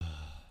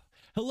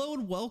Hello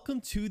and welcome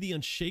to the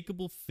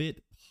Unshakable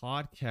Fit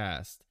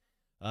podcast.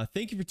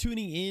 Thank you for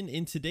tuning in.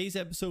 In today's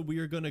episode, we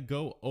are going to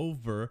go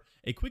over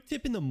a quick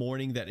tip in the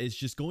morning that is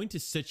just going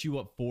to set you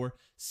up for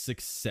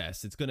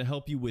success. It's going to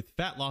help you with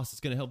fat loss. It's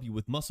going to help you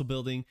with muscle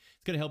building.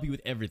 It's going to help you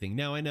with everything.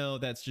 Now, I know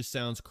that just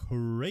sounds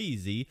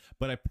crazy,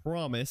 but I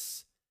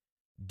promise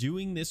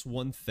doing this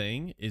one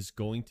thing is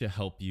going to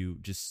help you,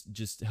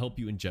 just help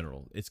you in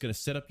general. It's going to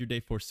set up your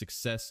day for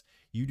success.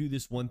 You do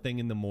this one thing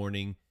in the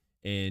morning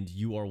and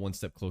you are one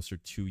step closer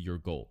to your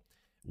goal.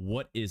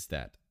 What is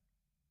that?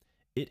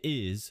 It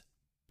is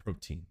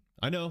protein.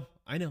 I know.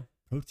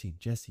 Protein,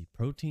 Jesse,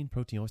 protein.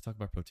 Always talk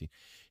about protein.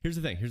 Here's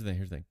the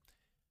thing.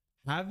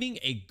 Having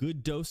a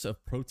good dose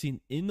of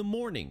protein in the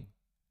morning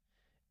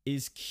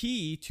is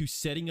key to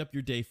setting up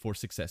your day for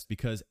success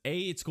because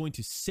A, it's going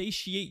to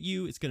satiate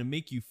you. It's going to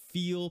make you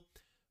feel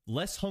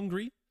less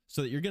hungry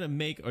so that you're going to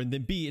make, or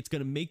then B, it's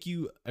going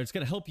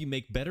to help you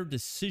make better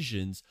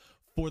decisions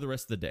for the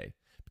rest of the day.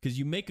 Because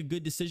you make a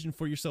good decision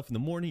for yourself in the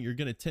morning, you're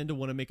going to tend to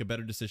want to make a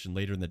better decision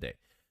later in the day.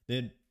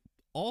 Then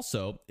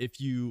also, if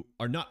you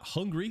are not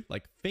hungry,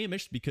 like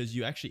famished, because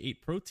you actually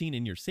ate protein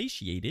and you're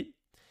satiated,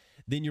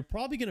 then you're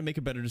probably going to make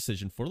a better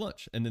decision for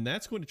lunch. And then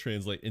that's going to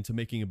translate into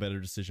making a better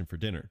decision for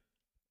dinner.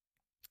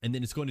 And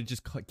then it's going to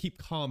just keep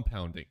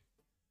compounding,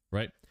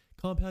 right?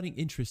 Compounding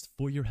interest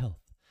for your health.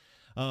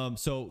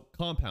 So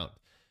compound.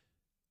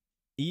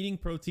 Eating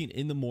protein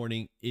in the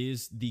morning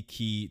is the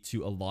key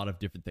to a lot of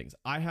different things.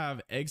 I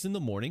have eggs in the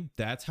morning.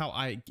 That's how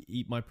I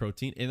eat my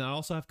protein. And I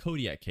also have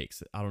Kodiak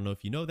cakes. I don't know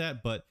if you know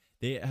that, but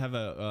they have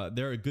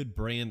they're a good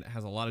brand that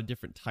has a lot of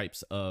different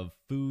types of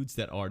foods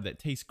that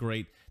taste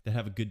great, that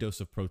have a good dose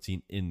of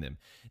protein in them.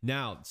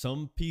 Now,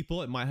 some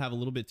people, it might have a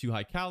little bit too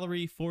high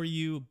calorie for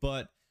you,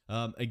 but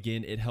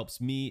again, it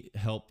helps me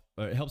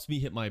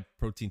hit my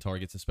protein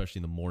targets, especially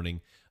in the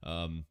morning.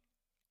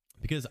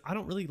 Because I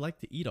don't really like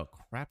to eat a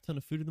crap ton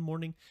of food in the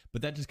morning,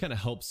 but that just kind of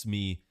helps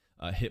me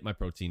hit my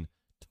protein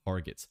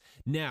targets.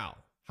 Now,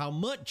 how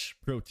much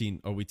protein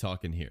are we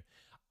talking here?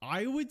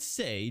 I would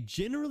say,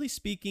 generally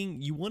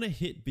speaking, you want to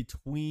hit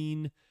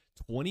between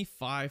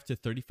 25 to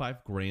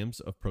 35 grams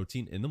of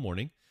protein in the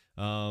morning.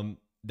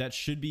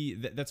 That's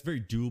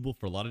very doable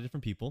for a lot of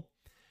different people.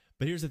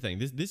 But here's the thing.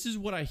 This is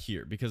what I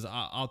hear, because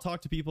I'll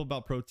talk to people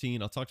about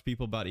protein. I'll talk to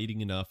people about eating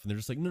enough. And they're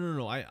just like,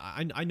 no.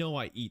 I know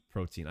I eat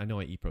protein.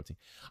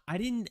 I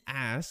didn't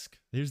ask.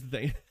 Here's the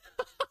thing.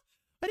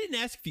 I didn't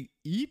ask if you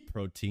eat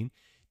protein.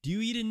 Do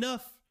you eat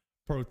enough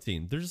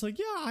protein? They're just like,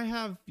 yeah, I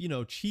have,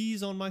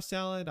 cheese on my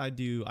salad. I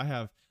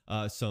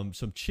have some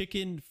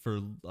chicken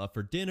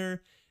for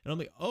dinner. And I'm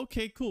like,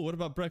 okay, cool. What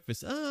about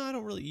breakfast? I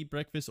don't really eat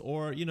breakfast.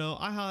 Or,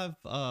 I have,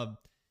 I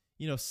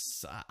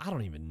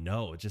don't even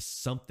know,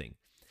 just something.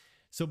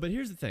 So, but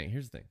here's the thing.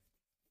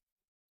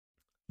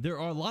 There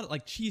are a lot of,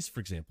 like, cheese,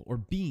 for example, or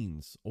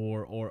beans,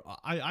 or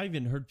I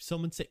even heard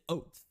someone say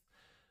oats,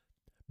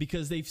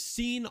 because they've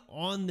seen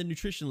on the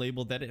nutrition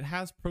label that it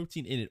has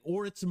protein in it,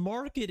 or it's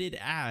marketed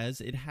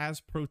as it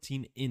has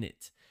protein in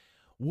it.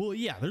 Well,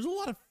 yeah, there's a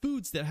lot of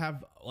foods that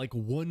have like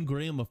 1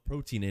 gram of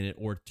protein in it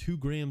or 2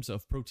 grams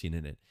of protein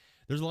in it.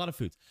 There's a lot of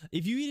foods.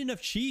 If you eat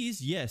enough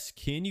cheese, yes.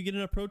 Can you get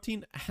enough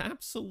protein?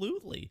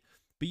 Absolutely.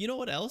 But you know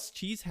what else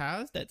cheese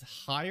has that's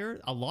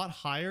a lot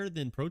higher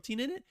than protein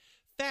in it?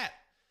 Fat.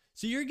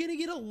 So you're going to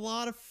get a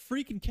lot of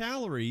freaking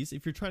calories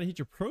if you're trying to hit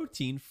your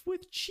protein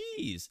with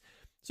cheese.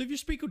 So if you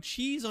sprinkle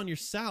cheese on your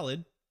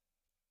salad,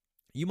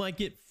 you might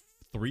get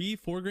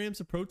 3-4 grams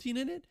of protein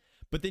in it,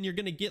 but then you're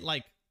going to get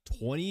like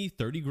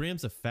 20-30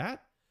 grams of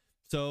fat.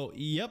 So,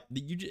 yep,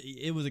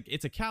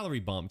 it's a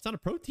calorie bomb. It's not a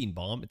protein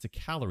bomb. It's a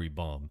calorie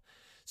bomb.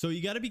 So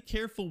you got to be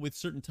careful with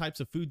certain types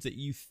of foods that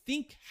you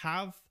think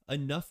have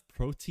enough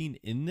protein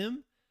in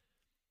them,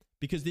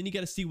 because then you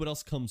got to see what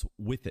else comes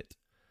with it.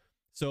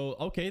 So,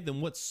 okay, then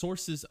what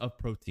sources of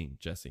protein,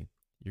 Jesse?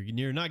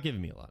 You're not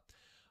giving me a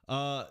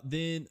lot.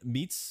 Then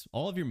meats,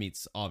 all of your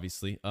meats,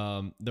 obviously.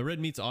 The red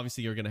meats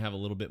obviously are going to have a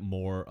little bit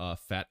more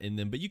fat in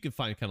them, but you can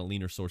find kind of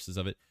leaner sources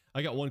of it.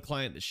 I got one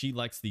client that she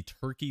likes the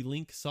turkey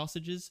link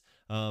sausages.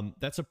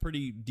 That's a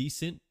pretty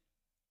decent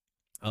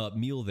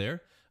meal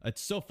there.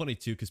 It's so funny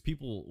too, because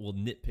people will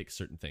nitpick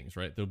certain things,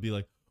 right? They'll be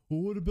like, well,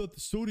 what about the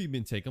sodium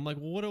intake? I'm like,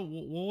 well,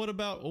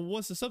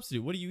 what's the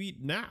substitute? What do you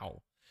eat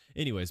now?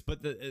 Anyways, but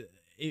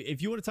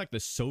if you want to talk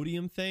the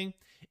sodium thing,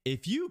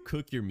 if you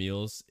cook your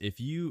meals, if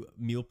you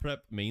meal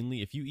prep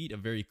mainly, if you eat a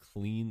very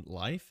clean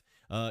life,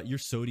 your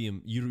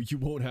sodium, you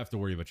won't have to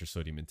worry about your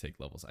sodium intake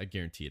levels. I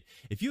guarantee it.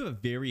 If you have a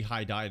very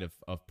high diet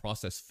of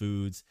processed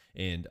foods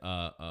and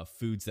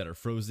foods that are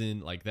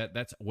frozen, like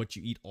that's what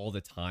you eat all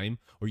the time,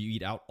 or you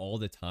eat out all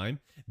the time,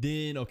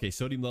 then okay,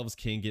 sodium levels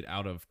can get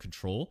out of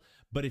control.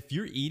 But if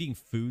you're eating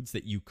foods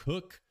that you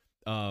cook,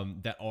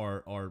 that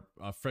are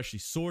freshly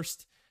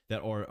sourced,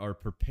 that are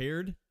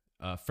prepared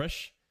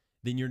fresh,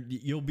 then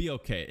you'll be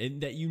okay,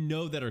 and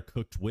that are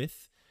cooked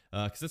with.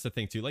 Because that's the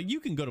thing too. Like,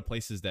 you can go to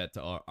places that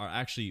are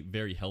actually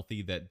very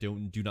healthy, that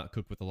do not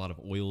cook with a lot of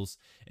oils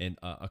and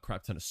a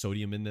crap ton of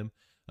sodium in them.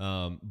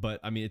 But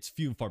I mean, it's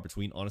few and far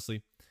between,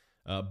 honestly.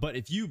 But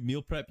if you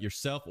meal prep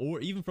yourself, or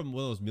even from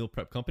one of those meal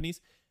prep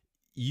companies,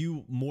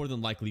 you more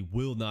than likely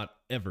will not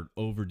ever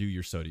overdo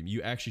your sodium.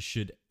 You actually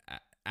should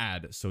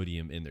add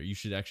sodium in there. You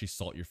should actually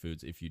salt your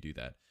foods if you do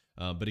that.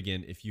 But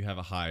again, if you have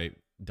a high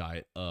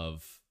diet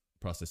of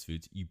processed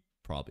foods, you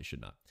probably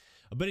should not.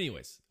 But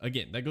anyways,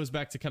 again, that goes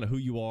back to kind of who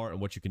you are and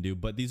what you can do.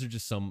 But these are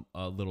just some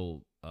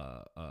little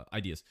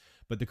ideas.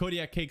 But the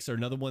Kodiak cakes are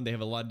another one. They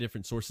have a lot of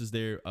different sources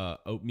there: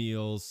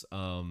 oatmeals,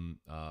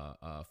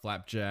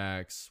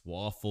 flapjacks,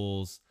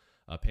 waffles,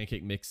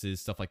 pancake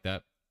mixes, stuff like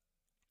that.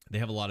 They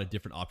have a lot of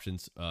different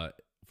options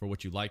for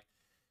what you like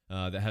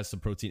that has some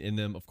protein in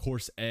them. Of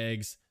course,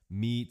 eggs,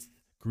 meat,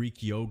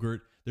 Greek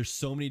yogurt. There's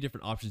so many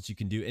different options you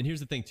can do. And here's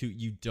the thing too,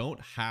 you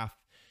don't have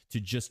to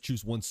just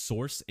choose one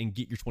source and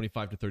get your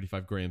 25 to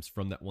 35 grams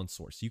from that one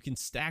source. You can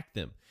stack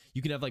them.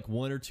 You can have like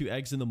 1 or 2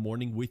 eggs in the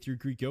morning with your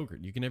Greek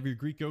yogurt. You can have your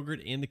Greek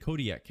yogurt and the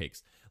Kodiak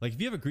cakes. Like if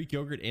you have a Greek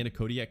yogurt and a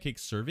Kodiak cake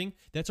serving,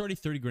 that's already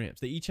 30 grams.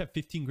 They each have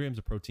 15 grams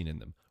of protein in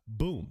them.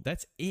 Boom,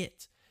 that's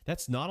it.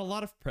 That's not a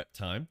lot of prep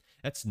time.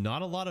 That's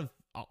not a lot of,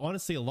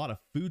 honestly, a lot of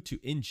food to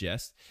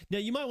ingest. Now,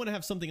 you might want to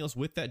have something else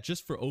with that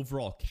just for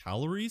overall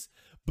calories,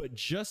 but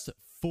just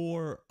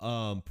for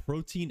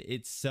protein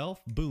itself,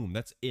 boom,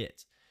 that's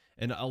it.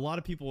 And a lot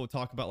of people will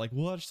talk about like,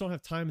 well, I just don't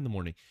have time in the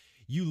morning.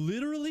 You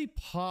literally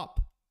pop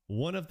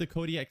one of the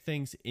Kodiak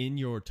things in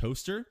your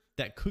toaster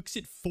that cooks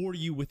it for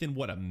you within,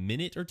 what, a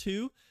minute or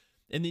two?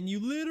 And then you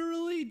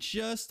literally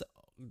just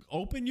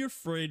open your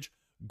fridge,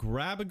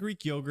 grab a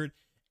Greek yogurt,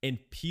 and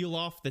peel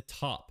off the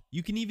top.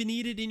 You can even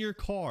eat it in your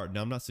car.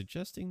 Now, I'm not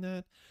suggesting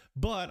that,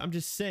 but I'm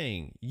just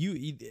saying,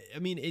 I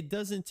mean, it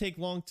doesn't take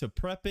long to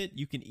prep it.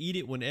 You can eat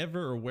it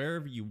whenever or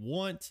wherever you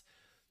want.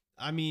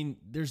 I mean,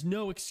 there's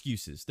no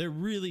excuses. There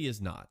really is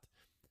not.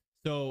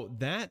 So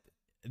that's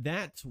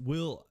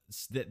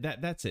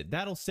it.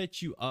 That'll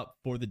set you up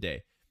for the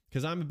day.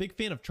 Because I'm a big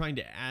fan of trying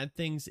to add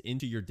things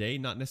into your day,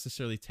 not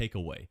necessarily take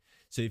away.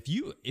 So if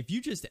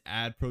you just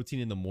add protein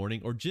in the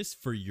morning, or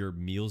just for your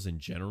meals in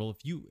general,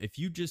 if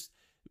you just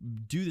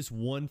do this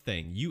one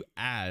thing, you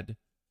add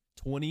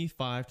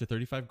 25 to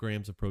 35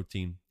 grams of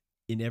protein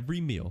in every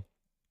meal,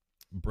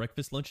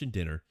 breakfast, lunch, and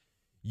dinner,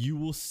 you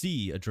will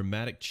see a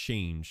dramatic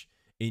change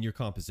in your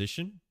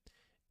composition,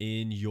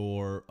 in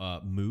your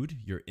mood,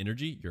 your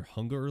energy, your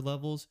hunger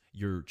levels,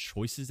 your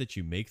choices that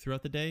you make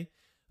throughout the day,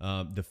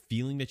 the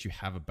feeling that you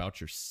have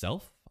about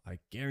yourself. I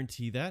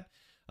guarantee that.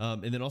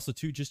 And then also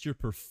too, just your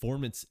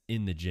performance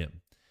in the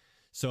gym.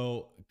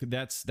 So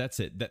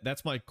that's it.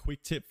 That's my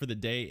quick tip for the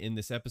day in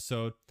this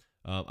episode.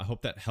 I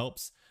hope that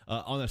helps.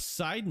 On a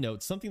side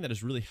note, something that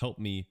has really helped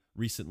me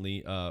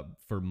recently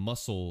for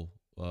muscle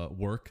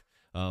work.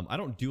 I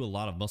don't do a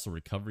lot of muscle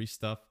recovery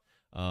stuff,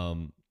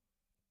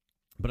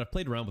 but I've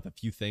played around with a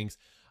few things.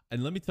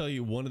 And let me tell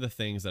you, one of the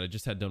things that I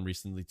just had done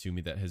recently to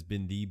me that has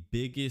been the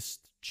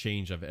biggest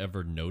change I've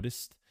ever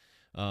noticed.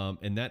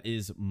 And that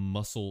is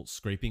muscle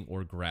scraping,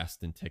 or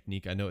Graston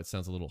technique. I know it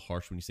sounds a little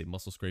harsh when you say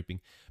muscle scraping,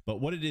 but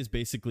what it is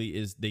basically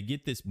is they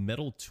get this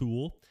metal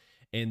tool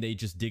and they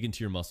just dig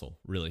into your muscle,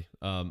 really.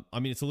 I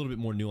mean, it's a little bit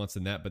more nuanced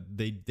than that, but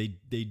they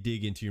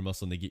dig into your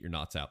muscle and they get your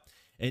knots out.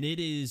 And it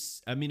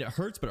is, I mean, it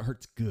hurts, but it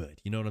hurts good.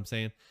 You know what I'm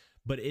saying?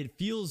 But it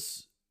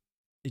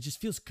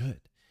just feels good.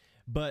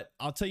 But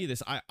I'll tell you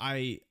this,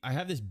 I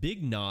have this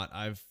big knot.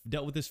 I've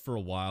dealt with this for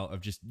a while,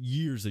 of just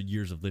years and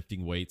years of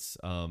lifting weights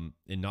and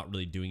not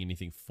really doing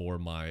anything for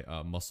my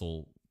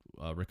muscle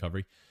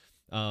recovery.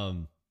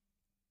 I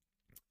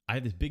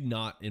had this big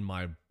knot in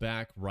my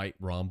back right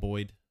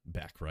rhomboid,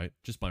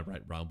 just my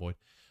right rhomboid,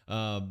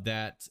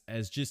 that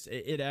as just,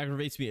 it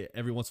aggravates me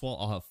every once in a while.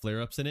 I'll have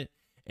flare-ups in it.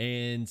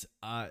 And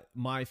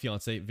my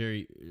fiance,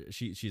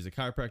 she's a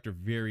chiropractor,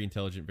 very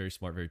intelligent, very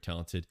smart, very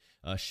talented.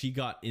 She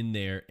got in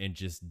there and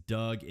just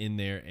dug in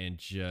there and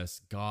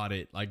just got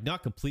it, like,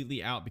 not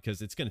completely out,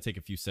 because it's going to take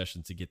a few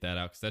sessions to get that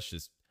out, because that's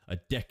just a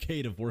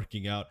decade of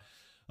working out.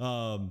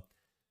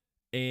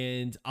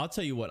 And I'll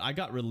tell you what, I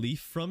got relief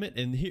from it.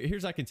 And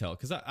here's I can tell,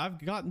 because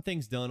I've gotten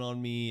things done on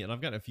me, and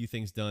I've gotten a few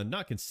things done,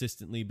 not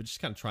consistently, but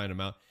just kind of trying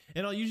them out.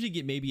 And I'll usually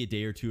get maybe a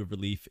day or two of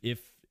relief, if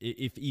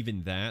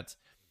even that.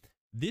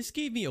 This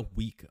gave me a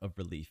week of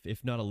relief,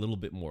 if not a little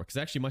bit more, because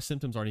actually my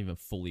symptoms aren't even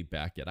fully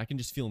back yet. I can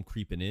just feel them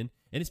creeping in,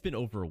 and it's been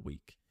over a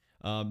week.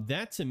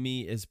 That to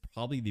me is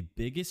probably the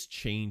biggest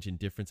change and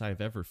difference I've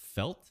ever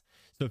felt.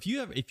 So if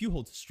you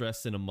hold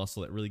stress in a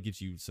muscle that really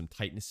gives you some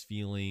tightness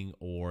feeling,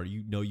 or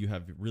you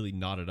have really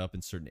knotted up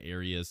in certain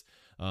areas,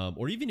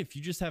 or even if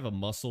you just have a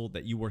muscle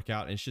that you work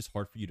out and it's just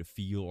hard for you to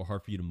feel or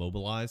hard for you to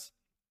mobilize,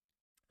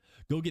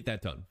 go get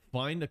that done.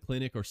 Find a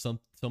clinic or some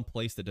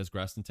place that does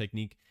Graston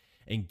technique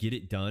and get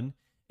it done.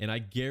 And I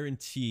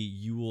guarantee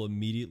you will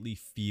immediately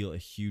feel a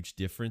huge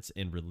difference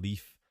and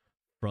relief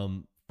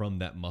from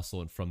that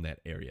muscle and from that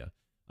area.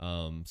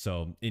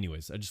 So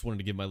anyways, I just wanted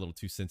to give my little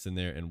 2 cents in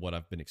there and what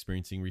I've been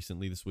experiencing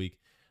recently this week.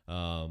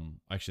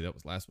 Actually, that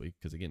was last week,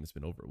 because again, it's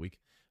been over a week.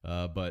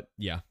 But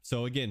yeah,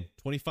 so again,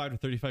 25 to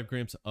 35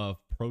 grams of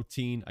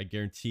protein. I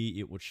guarantee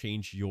it will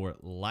change your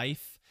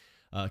life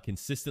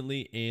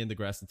consistently, and the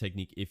Graston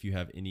technique if you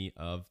have any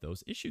of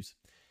those issues.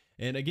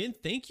 And again,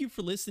 thank you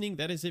for listening.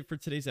 That is it for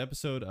today's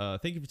episode.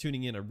 Thank you for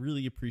tuning in. I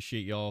really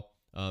appreciate y'all.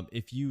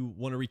 If you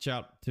want to reach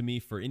out to me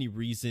for any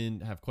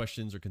reason, have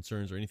questions or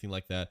concerns or anything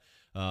like that,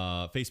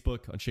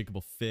 Facebook,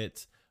 Unshakable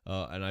Fit.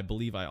 And I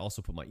believe I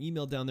also put my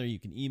email down there. You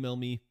can email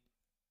me.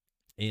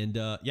 And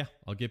yeah,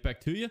 I'll get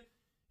back to you.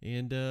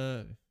 And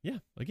yeah,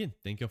 again,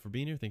 thank y'all for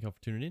being here. Thank y'all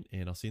for tuning in.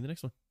 And I'll see you in the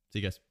next one. See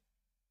you guys.